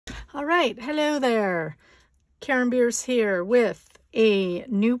All right, hello there. Karen Beers here with a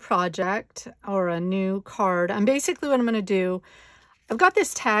new project or a new card. And basically what I'm going to do, I've got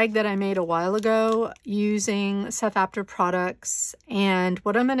this tag that I made a while ago using Seth Apter products. And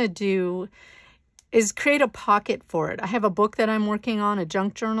what I'm going to do is create a pocket for it. I have a book that I'm working on, a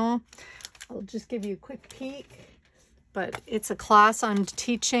junk journal. I'll just give you a quick peek. But it's a class I'm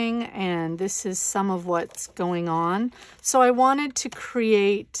teaching, and this is some of what's going on. So I wanted to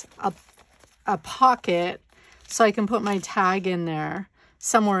create a pocket so I can put my tag in there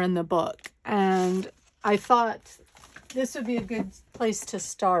somewhere in the book. And I thought this would be a good place to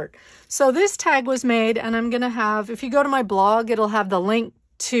start. So this tag was made, and I'm going to have, if you go to my blog, it'll have the link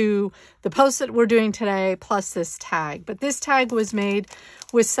to the post that we're doing today plus this tag. But this tag was made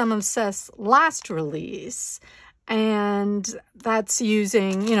with some of Seth's last release. And that's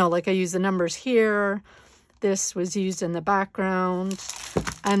using, like I use the numbers here. This was used in the background.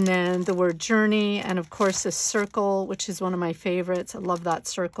 And then the word journey. And of course, this circle, which is one of my favorites. I love that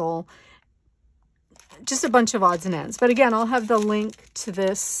circle. Just a bunch of odds and ends. But again, I'll have the link to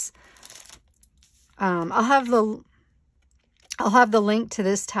this. I'll have the link to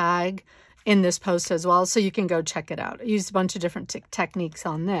this tag in this post as well, so you can go check it out. I used a bunch of different techniques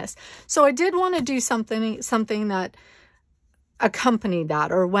on this. So I did want to do something that accompanied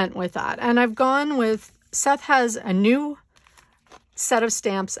that or went with that. And I've gone with, Seth has a new set of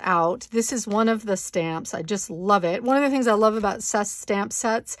stamps out. This is one of the stamps. I just love it. One of the things I love about Seth's stamp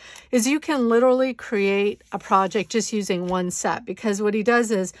sets is you can literally create a project just using one set, because what he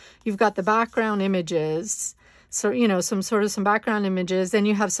does is you've got the background images. So, some background images, then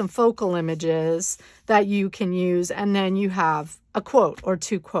you have some focal images that you can use, and then you have a quote or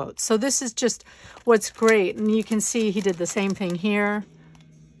two quotes. So this is just what's great. And you can see he did the same thing here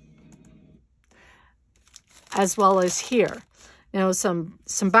as well as here. Some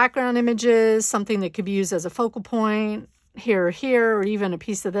background images, something that could be used as a focal point here, or even a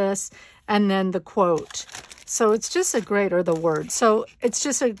piece of this, and then the quote. So it's just a great, or the word. So it's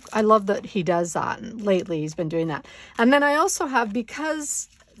just I love that he does that. And lately he's been doing that. And then I also have, because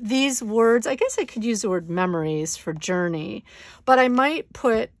these words, I guess I could use the word memories for journey, but I might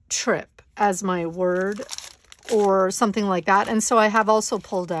put trip as my word or something like that. And so I have also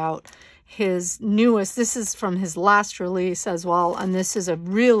pulled out his newest, this is from his last release as well. And this is a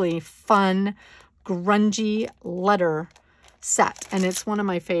really fun, grungy letter set. And it's one of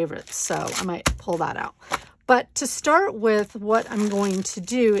my favorites. So I might pull that out. But to start with, what I'm going to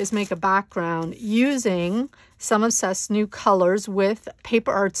do is make a background using some of Seth's new colors with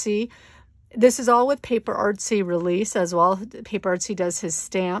PaperArtsy. This is all with PaperArtsy release as well. PaperArtsy does his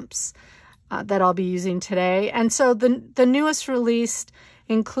stamps that I'll be using today. And so the newest release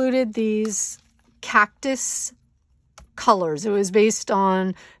included these cactus colors. It was based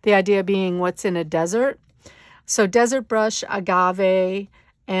on the idea being what's in a desert. So desert brush, agave,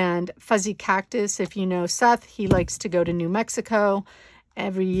 and fuzzy cactus. If you know Seth, he likes to go to New Mexico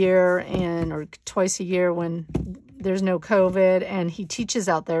every year or twice a year when there's no COVID, and he teaches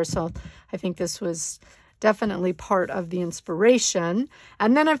out there. So I think this was definitely part of the inspiration.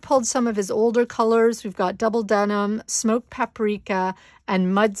 And then I've pulled some of his older colors. We've got double denim, smoked paprika,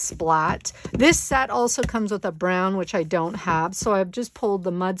 and mud splat. This set also comes with a brown, which I don't have. So I've just pulled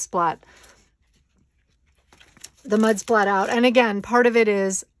the mud splat out. And again, part of it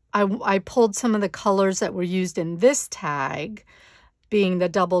is I pulled some of the colors that were used in this tag, being the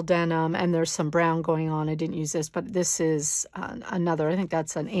double denim, and there's some brown going on. I didn't use this, but this is another, I think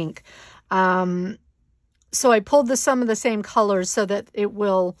that's an ink. So I pulled some of the same colors so that it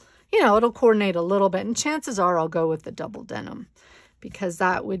will, it'll coordinate a little bit. And chances are I'll go with the double denim, because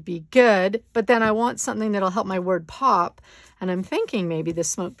that would be good. But then I want something that'll help my word pop. And I'm thinking maybe the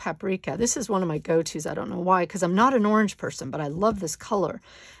smoked paprika. This is one of my go-tos. I don't know why, because I'm not an orange person, but I love this color.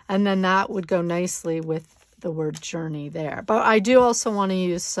 And then that would go nicely with the word journey there. But I do also want to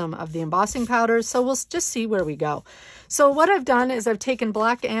use some of the embossing powders. So we'll just see where we go. So what I've done is I've taken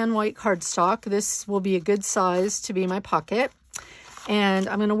black and white cardstock. This will be a good size to be my pocket. And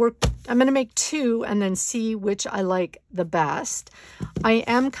I'm going to make two and then see which I like the best. I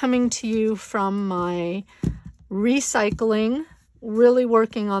am coming to you from my recycling, really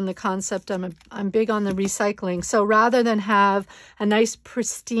working on the concept. I'm big on the recycling. So rather than have a nice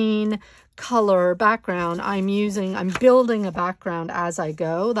pristine color background, I'm building a background as I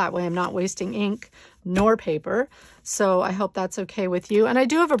go. That way I'm not wasting ink nor paper. So I hope that's okay with you. And I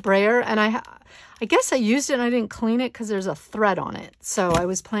do have a brayer, and I guess I used it and I didn't clean it because there's a thread on it. So I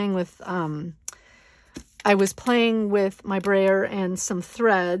was playing with I was playing with my brayer and some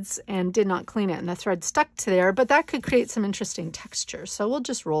threads and did not clean it, and the thread stuck to there, but that could create some interesting texture. So we'll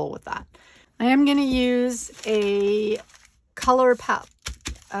just roll with that. I am going to use a color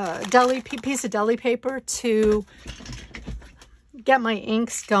piece of deli paper to get my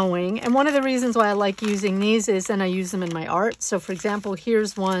inks going. And one of the reasons why I like using these is, and I use them in my art. So for example,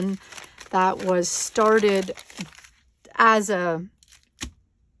 here's one that was started as a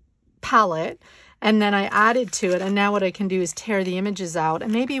palette, and then I added to it, and now what I can do is tear the images out,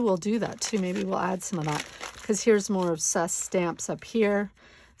 and maybe we'll do that too. Maybe we'll add some of that, because here's more of Seth's stamps up here.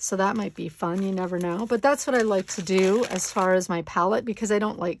 So that might be fun, you never know. But that's what I like to do as far as my palette, because I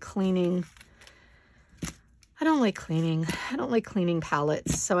don't like cleaning. I don't like cleaning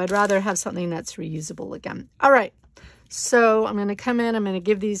palettes. So I'd rather have something that's reusable again. All right, so I'm gonna come in, I'm gonna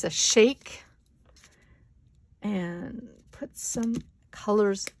give these a shake and put some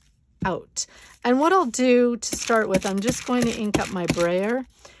colors out. And what I'll do to start with, I'm just going to ink up my brayer,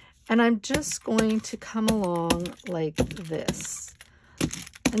 and I'm just going to come along like this.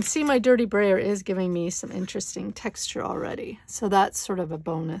 And see, my dirty brayer is giving me some interesting texture already. So that's sort of a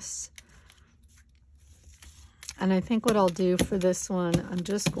bonus. And I think what I'll do for this one, I'm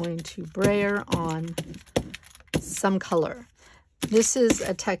just going to brayer on some color. This is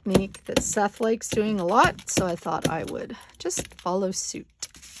a technique that Seth likes doing a lot, so I thought I would just follow suit.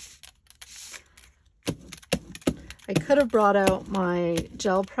 I could have brought out my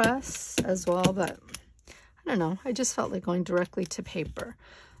gel press as well, but I don't know. I just felt like going directly to paper.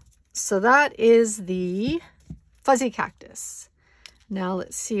 So that is the fuzzy cactus. Now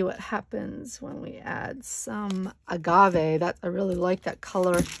let's see what happens when we add some agave. I really like that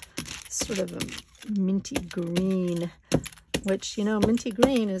color, sort of a minty green, which, you know, minty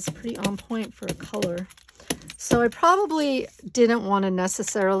green is pretty on point for a color. So I probably didn't want to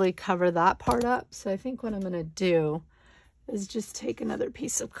necessarily cover that part up. So I think what I'm going to do is just take another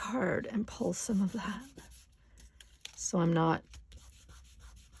piece of card and pull some of that. So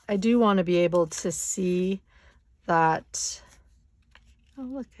I do want to be able to see that. Oh,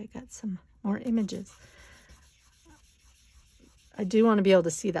 look, I got some more images. I do want to be able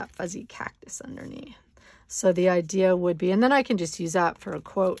to see that fuzzy cactus underneath. So the idea would be, and then I can just use that for a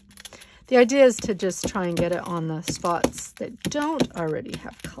quote. The idea is to just try and get it on the spots that don't already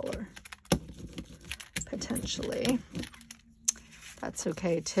have color, potentially. That's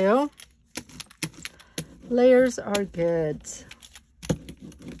okay too. Layers are good.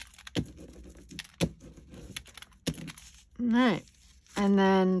 All right, and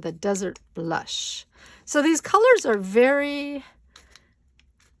then the desert blush. So these colors are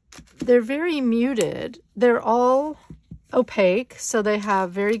they're very muted. They're all opaque, so they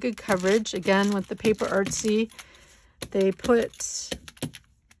have very good coverage. Again, with the PaperArtsy,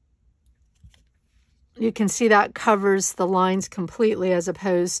 you can see that covers the lines completely as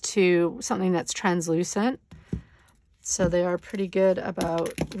opposed to something that's translucent. So they are pretty good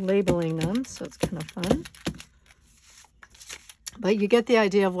about labeling them, so it's kind of fun. But you get the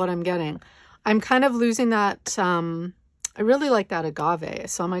idea of what I'm getting. I'm kind of losing that, I really like that agave,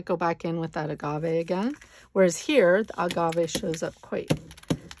 so I might go back in with that agave again. Whereas here, the agave shows up quite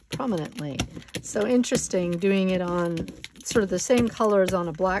prominently. So interesting doing it on sort of the same colors on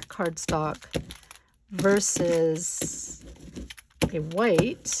a black cardstock versus a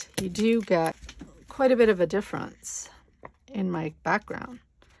white. You do get quite a bit of a difference in my background.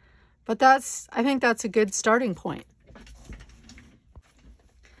 But I think that's a good starting point.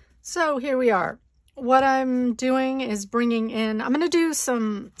 So here we are. What I'm doing is bringing in, I'm going to do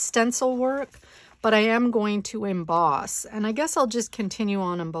some stencil work, but I am going to emboss, and I guess I'll just continue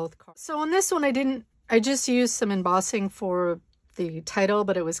on both cards. So on this one, I just used some embossing for the title,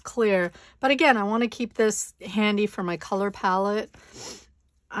 but it was clear. But again, I want to keep this handy for my color palette.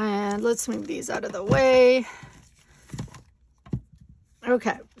 And let's move these out of the way.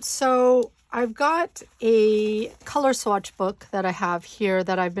 Okay, so I've got a color swatch book that I have here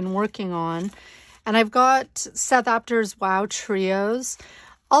that I've been working on. And I've got Seth Apter's Wow Trios.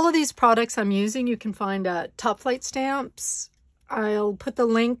 All of these products I'm using you can find at Top Flight Stamps. I'll put the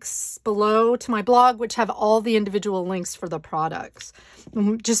links below to my blog, which have all the individual links for the products.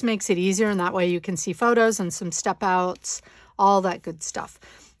 It just makes it easier, and that way you can see photos and some step outs, all that good stuff.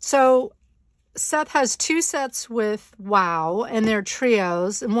 So Seth has two sets with Wow, and they're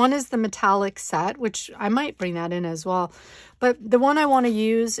trios, and one is the metallic set, which I might bring that in as well. But the one I want to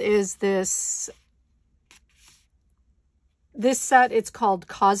use is this set. It's called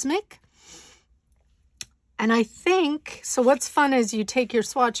Cosmic. And I think, so what's fun is you take your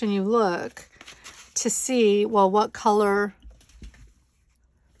swatch and you look to see, well, what color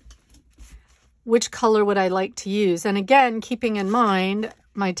which color would I like to use. And again, keeping in mind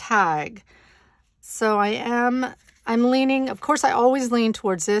my tag. So I'm leaning, of course, I always lean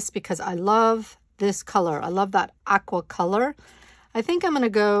towards this because I love this color. I love that aqua color. I think I'm going to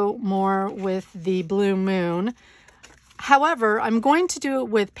go more with the Blue Moon. However, I'm going to do it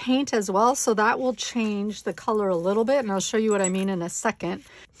with paint as well, so that will change the color a little bit, and I'll show you what I mean in a second.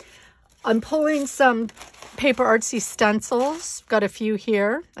 I'm pulling some PaperArtsy stencils. Got a few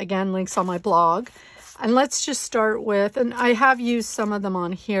here. Again, links on my blog. And let's just start with, and I have used some of them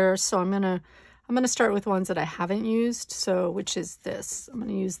on here, so I'm gonna start with ones that I haven't used, so which is this. I'm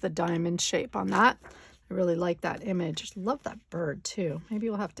gonna use the diamond shape on that. I really like that image. Love that bird too. Maybe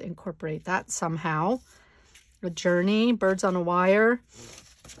we'll have to incorporate that somehow. A journey, birds on a wire.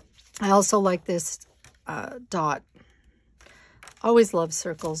 I also like this dot. Always love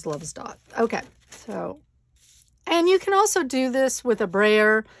circles, loves dot. Okay, so, and you can also do this with a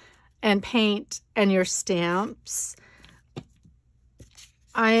brayer and paint and your stamps.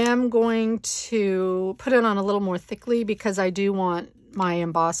 I am going to put it on a little more thickly because I do want my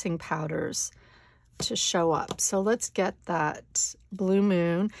embossing powders to show up. So let's get that Blue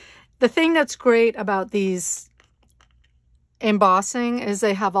Moon. The thing that's great about these embossing is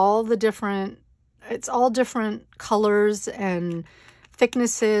they have all the different, it's all different colors and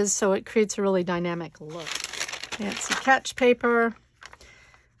thicknesses, so it creates a really dynamic look. Fancy catch paper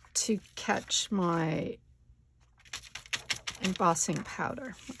to catch my embossing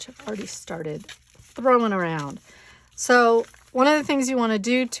powder, which I've already started throwing around. So one of the things you want to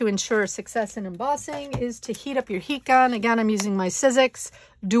do to ensure success in embossing is to heat up your heat gun. Again, I'm using my Sizzix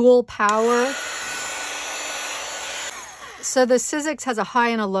dual power. So the Sizzix has a high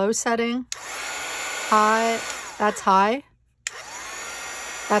and a low setting. High, that's high.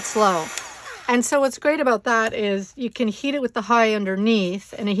 That's low. And so what's great about that is you can heat it with the high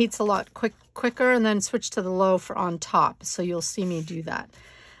underneath and it heats a lot quicker, and then switch to the low for on top. So you'll see me do that.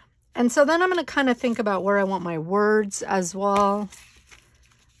 And so then I'm going to kind of think about where I want my words as well.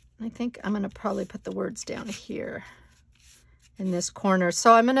 I think I'm going to probably put the words down here in this corner.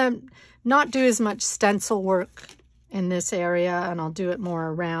 So I'm going to not do as much stencil work in this area, and I'll do it more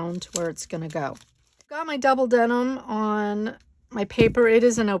around where it's going to go. Got my double denim on my paper. It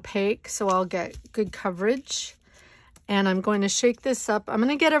is an opaque, so I'll get good coverage. And I'm going to shake this up. I'm going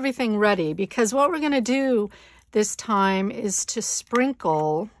to get everything ready because what we're going to do this time is to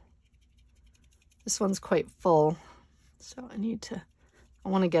sprinkle. This one's quite full, so I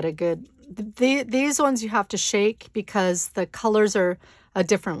want to get a good, these ones you have to shake because the colors are a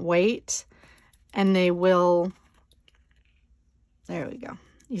different weight and they will, there we go.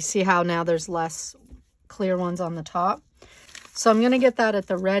 You see how now there's less clear ones on the top. So I'm going to get that at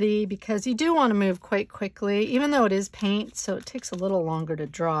the ready because you do want to move quite quickly, even though it is paint, so it takes a little longer to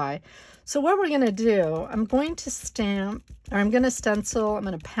dry. So what we're going to do, I'm going to stamp, or I'm going to stencil, I'm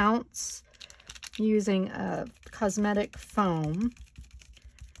going to pounce using a cosmetic foam.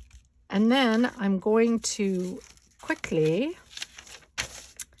 And then I'm going to quickly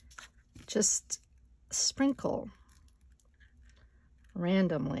just sprinkle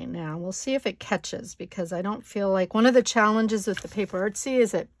randomly. Now we'll see if it catches because I don't feel like, one of the challenges with the PaperArtsy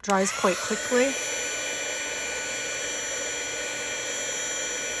is it dries quite quickly.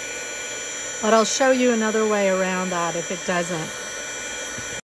 But I'll show you another way around that if it doesn't.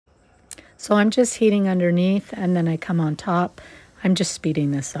 So I'm just heating underneath and then I come on top. I'm just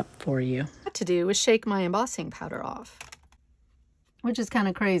speeding this up for you. What to do is shake my embossing powder off, which is kind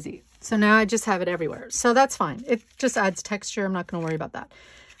of crazy. So now I just have it everywhere. So that's fine. It just adds texture. I'm not going to worry about that.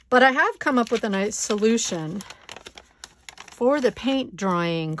 But I have come up with a nice solution for the paint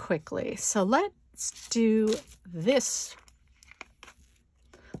drying quickly. So let's do this.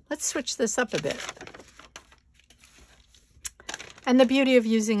 Let's switch this up a bit. And the beauty of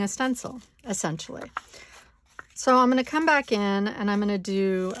using a stencil, essentially. So I'm going to come back in and I'm going to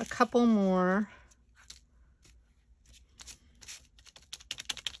do a couple more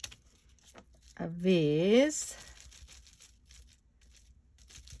of these.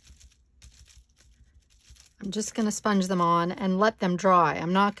 I'm just going to sponge them on and let them dry.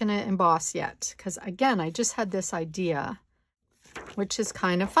 I'm not going to emboss yet because, again, I just had this idea, which is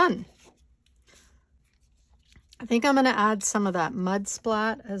kind of fun. I think I'm going to add some of that mud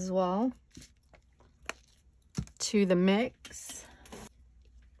splat as well to the mix.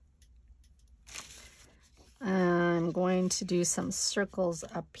 I'm going to do some circles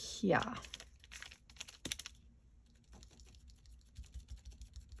up here.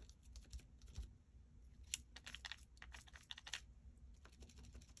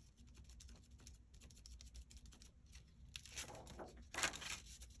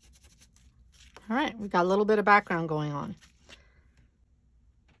 All right, we got a little bit of background going on.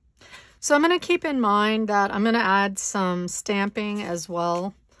 So I'm going to keep in mind that I'm going to add some stamping as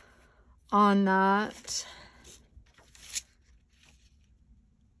well on that.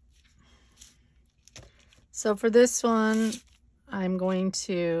 So for this one, I'm going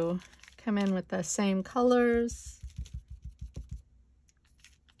to come in with the same colors.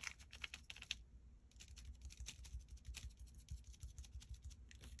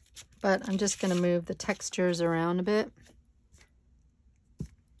 But I'm just going to move the textures around a bit.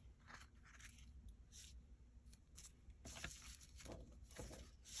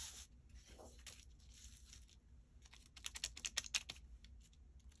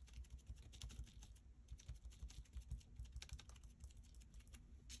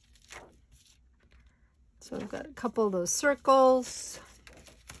 So I've got a couple of those circles.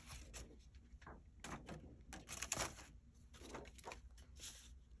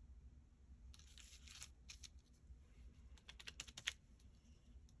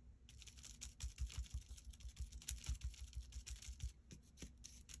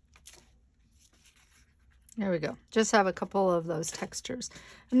 There we go. Just have a couple of those textures.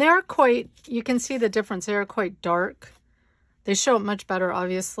 And they are quite, you can see the difference. They are quite dark. They show up much better,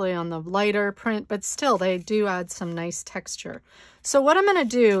 obviously, on the lighter print, but still, they do add some nice texture. So what I'm going to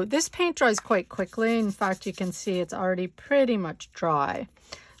do, this paint dries quite quickly. In fact, you can see it's already pretty much dry.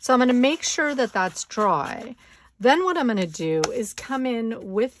 So I'm going to make sure that that's dry. Then what I'm going to do is come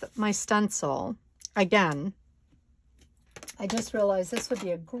in with my stencil. Again, I just realized this would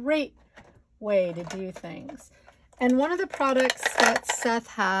be a great way to do things. And one of the products that Seth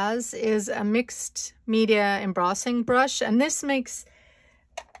has is a mixed media embossing brush. And this makes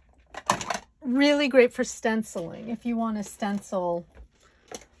really great for stenciling if you want to stencil.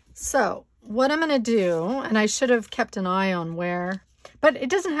 So what I'm going to do, and I should have kept an eye on where, but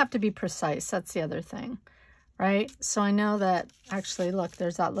it doesn't have to be precise. That's the other thing, right? So I know that actually, look,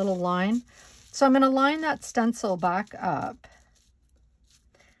 there's that little line. So I'm going to line that stencil back up.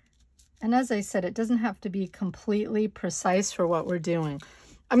 And as I said, it doesn't have to be completely precise for what we're doing.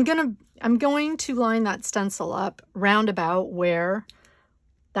 I'm going to line that stencil up roundabout where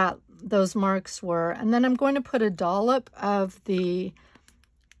those marks were. And then I'm going to put a dollop of the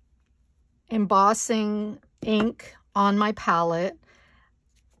embossing ink on my palette.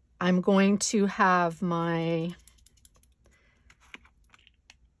 I'm going to have my,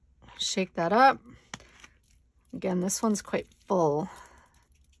 shake that up. Again, this one's quite full.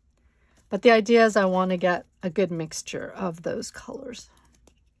 But the idea is I want to get a good mixture of those colors.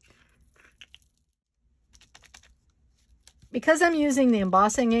 Because I'm using the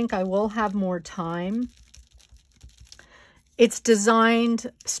embossing ink, I will have more time. It's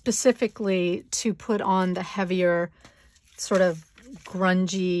designed specifically to put on the heavier, sort of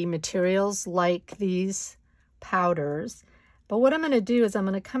grungy materials like these powders. But what I'm going to do is I'm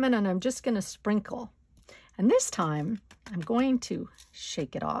going to come in and I'm just going to sprinkle. And this time, I'm going to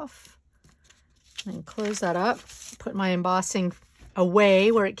shake it off. And close that up, put my embossing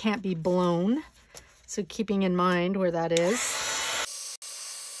away where it can't be blown. So keeping in mind where that is.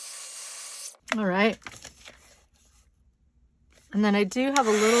 All right. And then I do have a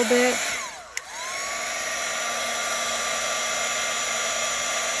little bit.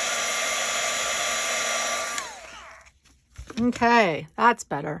 Okay, that's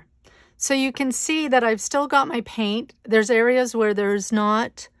better. So you can see that I've still got my paint. There's areas where there's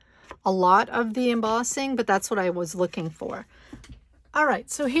not a lot of the embossing, but that's what I was looking for. All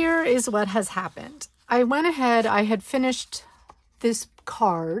right, so here is what has happened. I went ahead, I had finished this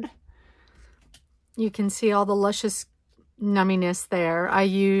card. You can see all the luscious numminess there. I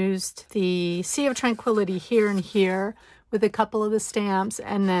used the Sea of Tranquility here and here with a couple of the stamps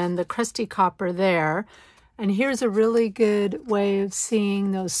and then the crusty copper there. And here's a really good way of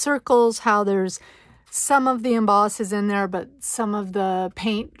seeing those circles, how there's some of the emboss is in there, but some of the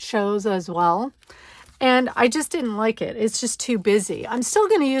paint shows as well. And I just didn't like it. It's just too busy. I'm still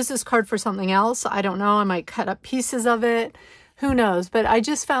going to use this card for something else. I don't know. I might cut up pieces of it. Who knows? But I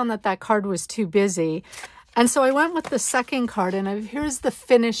just found that that card was too busy. And so I went with the second card, and here's the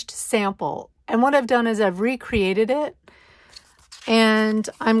finished sample. And what I've done is I've recreated it. And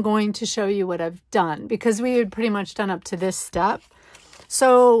I'm going to show you what I've done because we had pretty much done up to this step.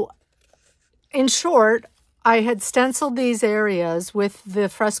 So in short, I had stenciled these areas with the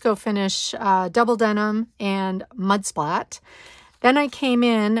fresco finish double denim and mud splat. Then I came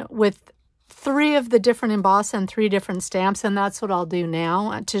in with 3 of the different emboss and 3 different stamps, and that's what I'll do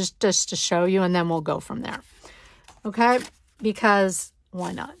now just to show you, and then we'll go from there. Okay, because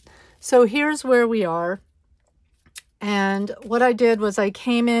why not? So here's where we are. And what I did was I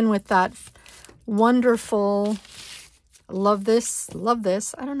came in with that wonderful, love this.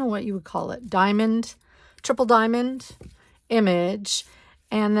 I don't know what you would call it. Diamond, triple diamond image.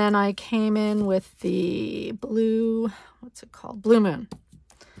 And then I came in with the blue, what's it called? Blue Moon.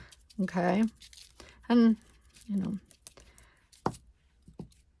 Okay. And, you know,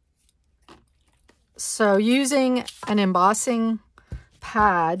 so using an embossing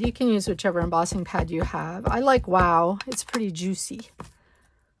pad, you can use whichever embossing pad you have. I like Wow, it's pretty juicy.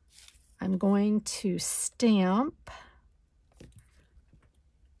 I'm going to stamp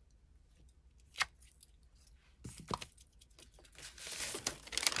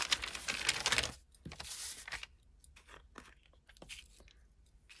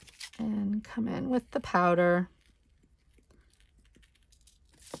and come in with the powder,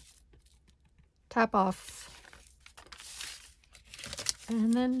 tap off,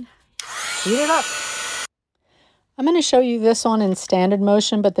 and then heat it up. I'm going to show you this one in standard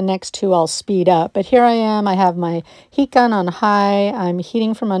motion, but the next two I'll speed up. But here I am, I have my heat gun on high, I'm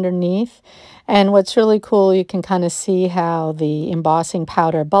heating from underneath. And what's really cool, you can kind of see how the embossing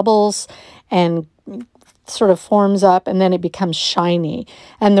powder bubbles and sort of forms up, and then it becomes shiny.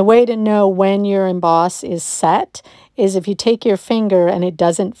 And the way to know when your emboss is set is if you take your finger and it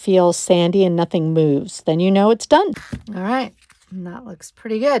doesn't feel sandy and nothing moves, then you know it's done. All right, and that looks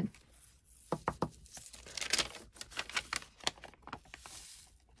pretty good.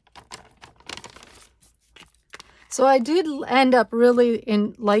 So I did end up really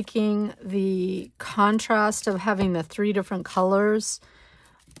liking the contrast of having the 3 different colors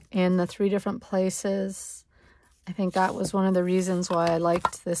in the 3 different places. I think that was one of the reasons why I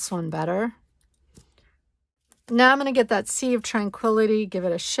liked this one better. Now I'm going to get that Sea of Tranquility, give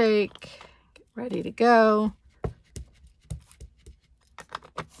it a shake, get ready to go.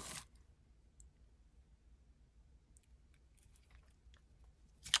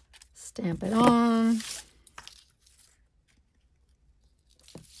 Stamp it on.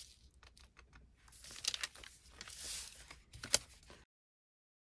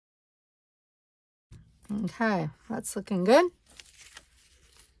 Okay, that's looking good.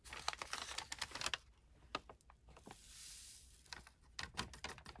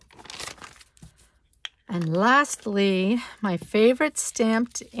 And lastly, my favorite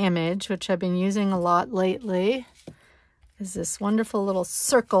stamped image, which I've been using a lot lately, is this wonderful little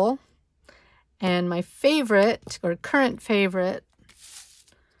circle. And my favorite, or current favorite,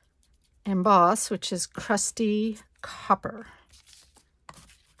 emboss, which is Crusty Copper.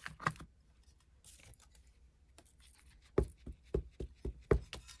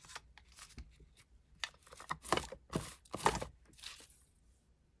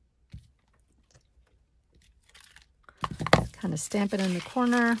 Kind of stamp it in the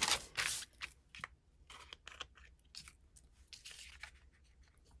corner.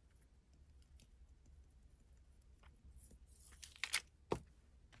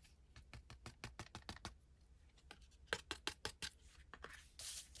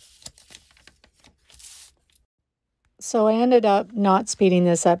 So I ended up not speeding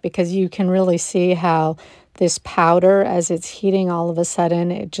this up because you can really see how this powder, as it's heating, all of a sudden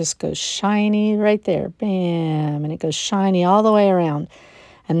it just goes shiny right there, bam, and it goes shiny all the way around.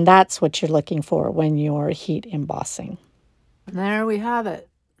 And that's what you're looking for when you're heat embossing. And there we have it.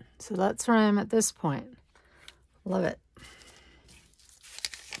 So that's where I am at this point. Love it.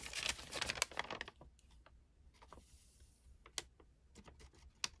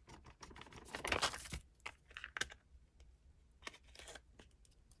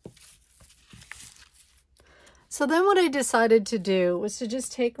 So then what I decided to do was to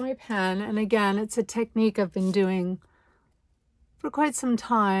just take my pen, and again, it's a technique I've been doing for quite some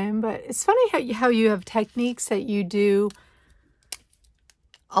time, but it's funny how you have techniques that you do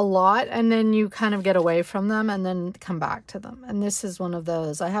a lot and then you kind of get away from them and then come back to them. And this is one of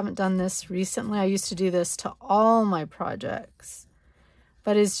those. I haven't done this recently. I used to do this to all my projects,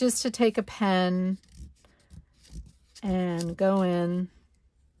 but it's just to take a pen and go in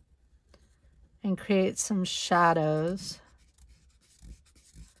and create some shadows.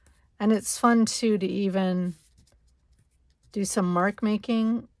 And it's fun too to even do some mark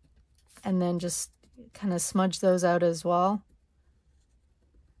making and then just kind of smudge those out as well.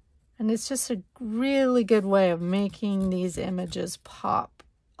 And it's just a really good way of making these images pop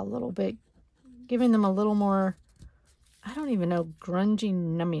a little bit, giving them a little more, I don't even know, grungy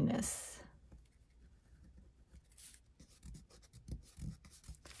numminess.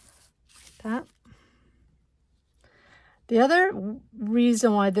 That. The other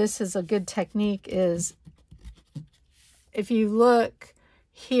reason why this is a good technique is if you look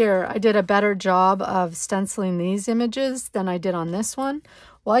here, I did a better job of stenciling these images than I did on this one.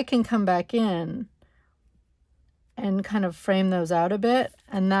 Well, I can come back in and kind of frame those out a bit,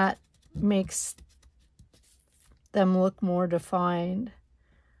 and that makes them look more defined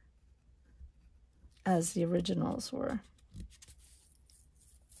as the originals were.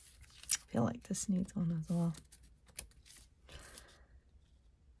 I feel like this needs one as well.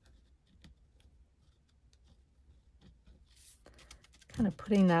 Kind of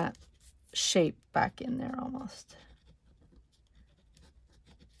putting that shape back in there almost.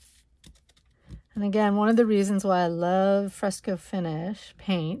 And again, one of the reasons why I love fresco finish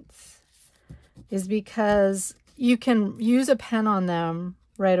paints is because you can use a pen on them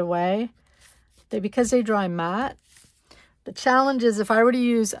right away. Because they dry matte. The challenge is if I were to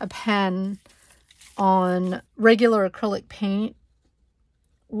use a pen on regular acrylic paint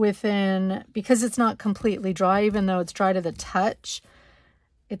because it's not completely dry, even though it's dry to the touch,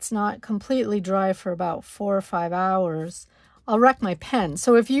 it's not completely dry for about 4 or 5 hours, I'll wreck my pen.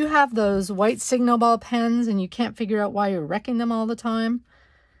 So if you have those white signal ball pens and you can't figure out why you're wrecking them all the time,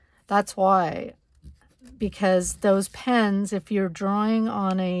 that's why. Because those pens, if you're drawing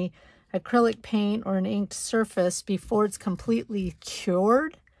on a acrylic paint or an inked surface before it's completely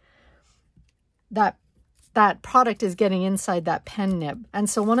cured, that product is getting inside that pen nib. And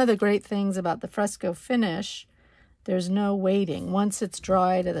so one of the great things about the fresco finish, there's no waiting. Once it's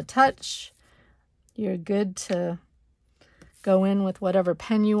dry to the touch, you're good to go in with whatever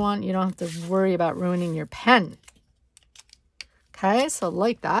pen you want. You don't have to worry about ruining your pen. Okay, so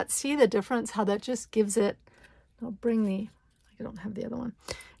like that. See the difference, how that just gives it, I'll bring I don't have the other one.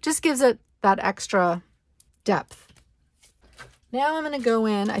 Just gives it that extra depth. Now I'm going to go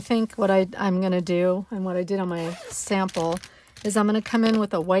in. I think what I'm going to do, and what I did on my sample, is I'm going to come in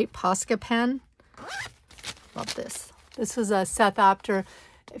with a white Posca pen. Love this. This was a Seth Apter.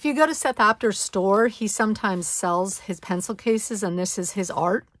 If you go to Seth Apter's store, he sometimes sells his pencil cases, and this is his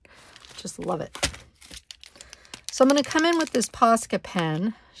art. Just love it. So I'm going to come in with this Posca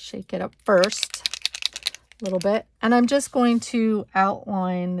pen, shake it up first a little bit, and I'm just going to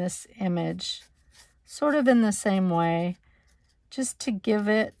outline this image sort of in the same way, just to give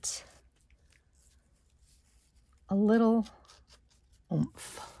it a little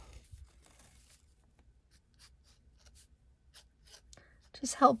oomph.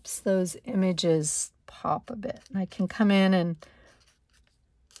 Just helps those images pop a bit. And I can come in and,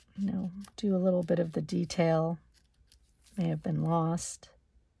 do a little bit of the detail. May have been lost.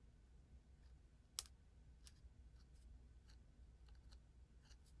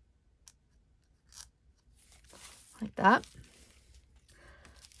 Like that.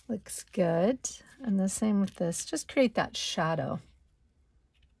 Looks good. And the same with this. Just create that shadow.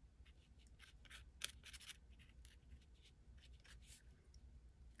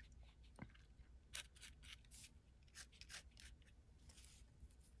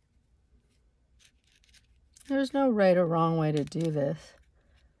 There's no right or wrong way to do this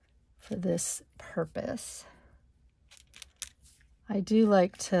for this purpose. I do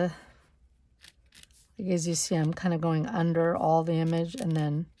like to, as you see, I'm kind of going under all the image and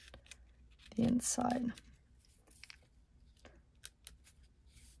then the inside.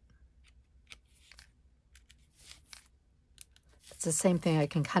 It's the same thing. I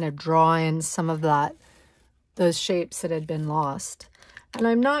can kind of draw in some of those shapes that had been lost. And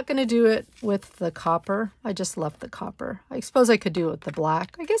I'm not going to do it with the copper. I just left the copper. I suppose I could do it with the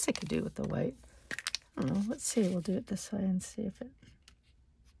black. I guess I could do it with the white. I don't know. Let's see. We'll do it this way and see if it...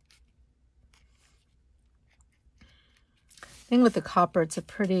 I think with the copper, it's a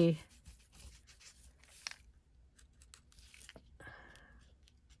pretty...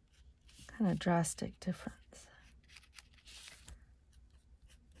 kind of drastic difference.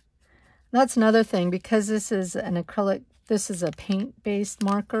 That's another thing, because this is an acrylic, this is a paint-based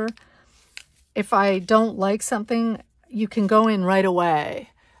marker. If I don't like something, you can go in right away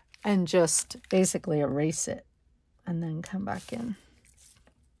and just basically erase it and then come back in.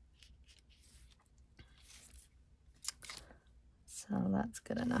 So that's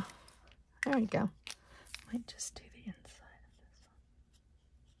good enough. There we go. Might just do the inside of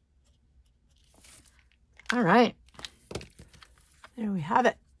this one. All right. There we have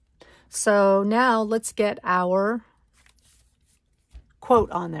it. So now let's get our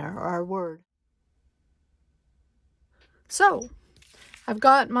quote on there, or our word. So I've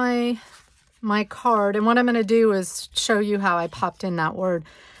got my card, and what I'm going to do is show you how I popped in that word.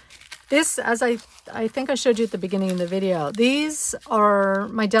 This, as I think I showed you at the beginning of the video, these are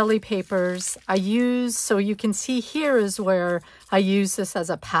my deli papers I use. So you can see here is where I use this as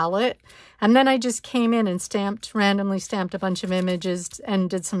a palette. And then I just came in and randomly stamped a bunch of images and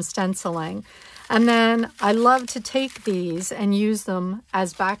did some stenciling. And then I love to take these and use them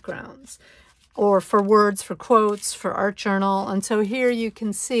as backgrounds or for words, for quotes, for art journal. And so here you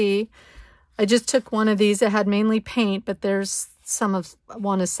can see, I just took one of these. It had mainly paint, but there's some of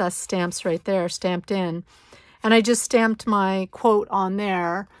one of Seth's stamps right there stamped in. And I just stamped my quote on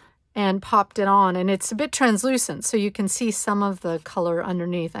there and popped it on. And it's a bit translucent, so you can see some of the color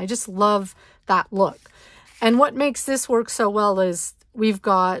underneath. I just love that look. And what makes this work so well is we've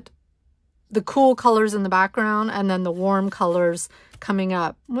got the cool colors in the background and then the warm colors coming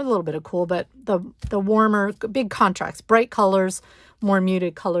up with a little bit of cool, but the warmer, big contrasts, bright colors, more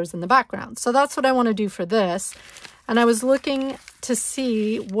muted colors in the background. So that's what I want to do for this. And I was looking to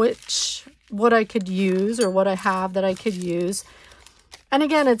see what I could use or what I have that I could use. And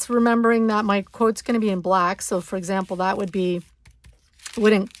again, it's remembering that my quote's going to be in black. So for example, that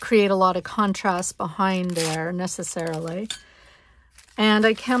wouldn't create a lot of contrast behind there necessarily. And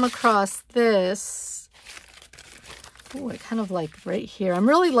I came across this. Oh, I kind of like right here. I'm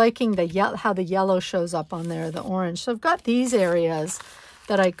really liking how the yellow shows up on there, the orange. So I've got these areas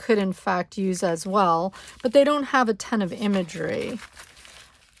that I could in fact use as well, but they don't have a ton of imagery.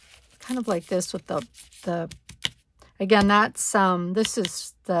 Kind of like this with the again, that's this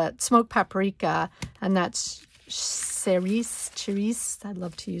is the smoked paprika, and that's cerise. I'd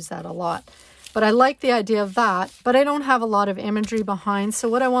love to use that a lot. But I like the idea of that, but I don't have a lot of imagery behind. So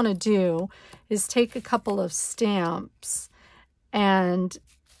what I want to do is take a couple of stamps and,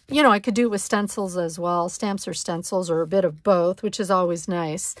 you know, I could do it with stencils as well, stamps or stencils or a bit of both, which is always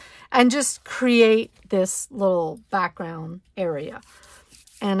nice, and just create this little background area.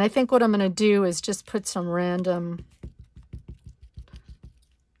 And I think what I'm going to do is just put some random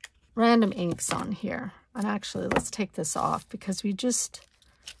inks on here. And actually, let's take this off because you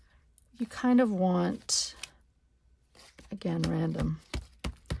kind of want, again,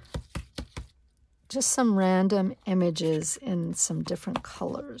 just some random images in some different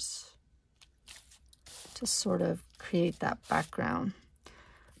colors to sort of create that background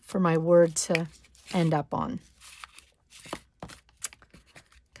for my word to end up on.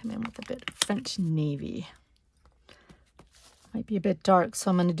 Come in with a bit of French navy. Might be a bit dark, so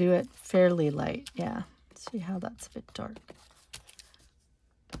I'm going to do it fairly light. Yeah, see how that's a bit dark.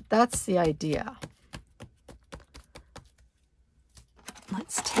 But that's the idea.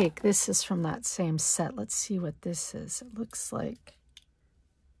 Let's take, this is from that same set. Let's see what this is. It looks like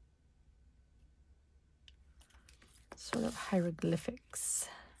sort of hieroglyphics.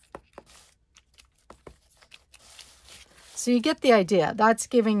 So you get the idea. That's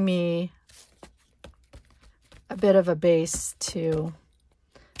giving me a bit of a base to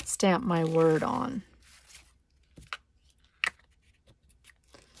stamp my word on.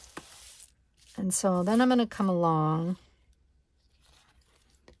 And so then I'm going to come along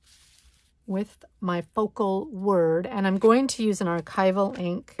with my focal word, and I'm going to use an archival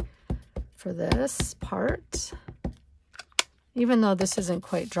ink for this part. Even though this isn't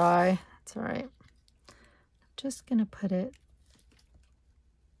quite dry, it's all right. I'm just going to put it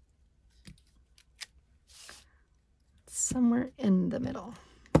somewhere in the middle.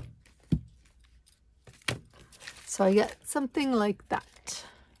 So I get something like that.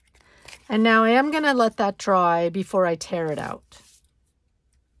 And now I am going to let that dry before I tear it out.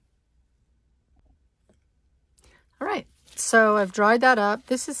 All right, so I've dried that up.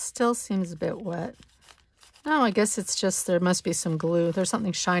 This still seems a bit wet. No, I guess it's just there must be some glue. There's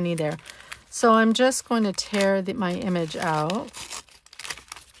something shiny there. So I'm just going to tear my image out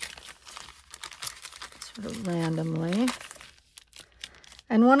sort of randomly.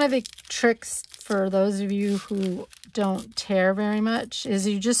 And one of the tricks for those of you who don't tear very much is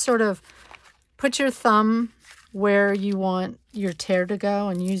you just sort of put your thumb where you want your tear to go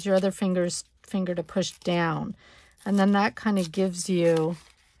and use your other finger to push down. And then that kind of gives you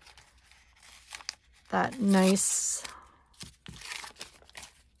that nice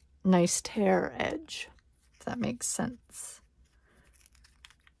tear edge, if that makes sense.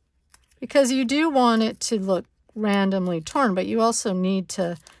 Because you do want it to look randomly torn, but you also need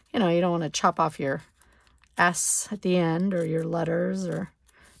to, you know, you don't want to chop off your S at the end or your letters,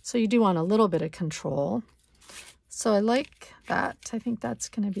 so you do want a little bit of control. So I like that. I think that's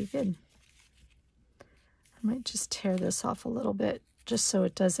going to be good. I might just tear this off a little bit just so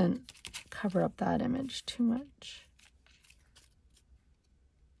it doesn't cover up that image too much.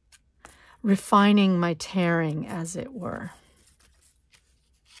 Refining my tearing, as it were.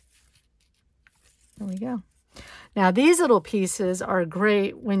 we go. Now these little pieces are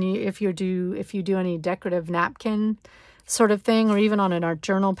great when if you do any decorative napkin sort of thing, or even on an art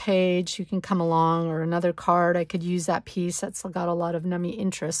journal page, you can come along, or another card. I could use that piece. That's got a lot of nummy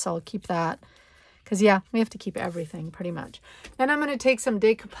interest, so I'll keep that. Because yeah, we have to keep everything pretty much. Then I'm going to take some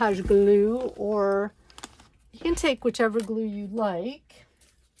decoupage glue, or you can take whichever glue you like.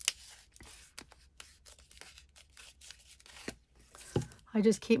 I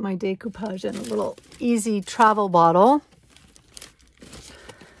just keep my decoupage in a little easy travel bottle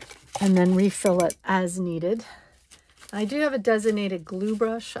and then refill it as needed. I do have a designated glue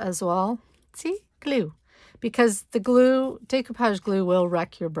brush as well. See? Glue. Because the glue, decoupage glue, will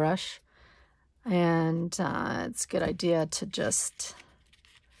wreck your brush. And it's a good idea to just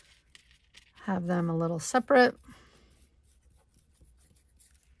have them a little separate.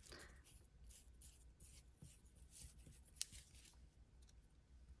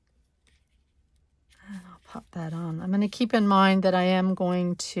 Pop that on. I'm going to keep in mind that I am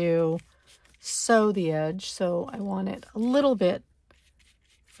going to sew the edge, so I want it a little bit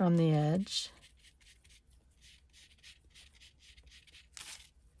from the edge.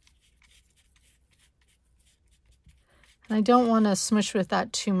 And I don't want to smush with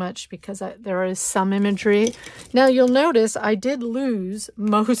that too much because there is some imagery. Now you'll notice I did lose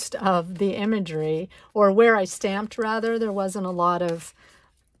most of the imagery, or where I stamped rather. There wasn't a lot of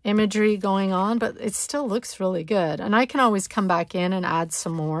imagery going on, but it still looks really good. And I can always come back in and add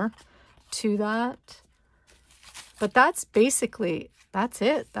some more to that. But that's basically, that's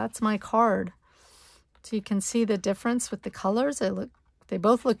it. That's my card. So you can see the difference with the colors. They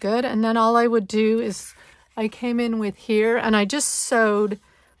both look good. And then all I would do is I came in with here and I just sewed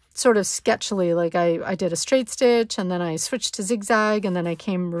sort of sketchily, like I did a straight stitch and then I switched to zigzag and then I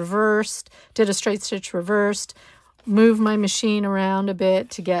came reversed, did a straight stitch reversed, move my machine around a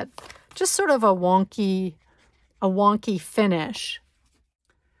bit to get just sort of a wonky finish.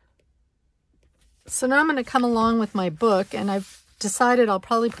 So now I'm going to come along with my book, and I've decided I'll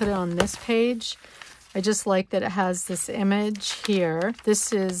probably put it on this page. I just like that it has this image here.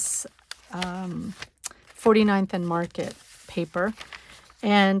 This is 49th and Market paper,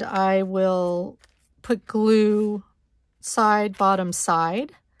 and I will put glue side, bottom,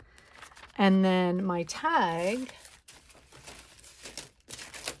 side, and then my tag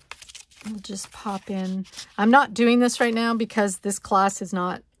I'll just pop in. I'm not doing this right now because this class is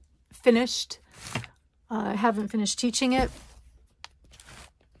not finished. I haven't finished teaching it.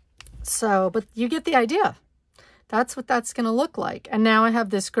 So, but you get the idea. That's what that's going to look like. And now I have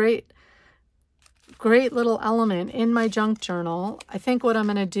this great little element in my junk journal. I think what I'm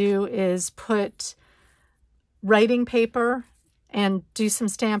going to do is put writing paper and do some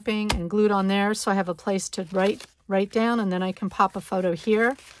stamping and glue it on there so I have a place to write down, and then I can pop a photo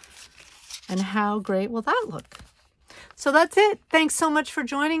here. And how great will that look? So that's it. Thanks so much for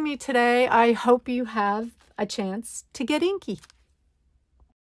joining me today. I hope you have a chance to get inky.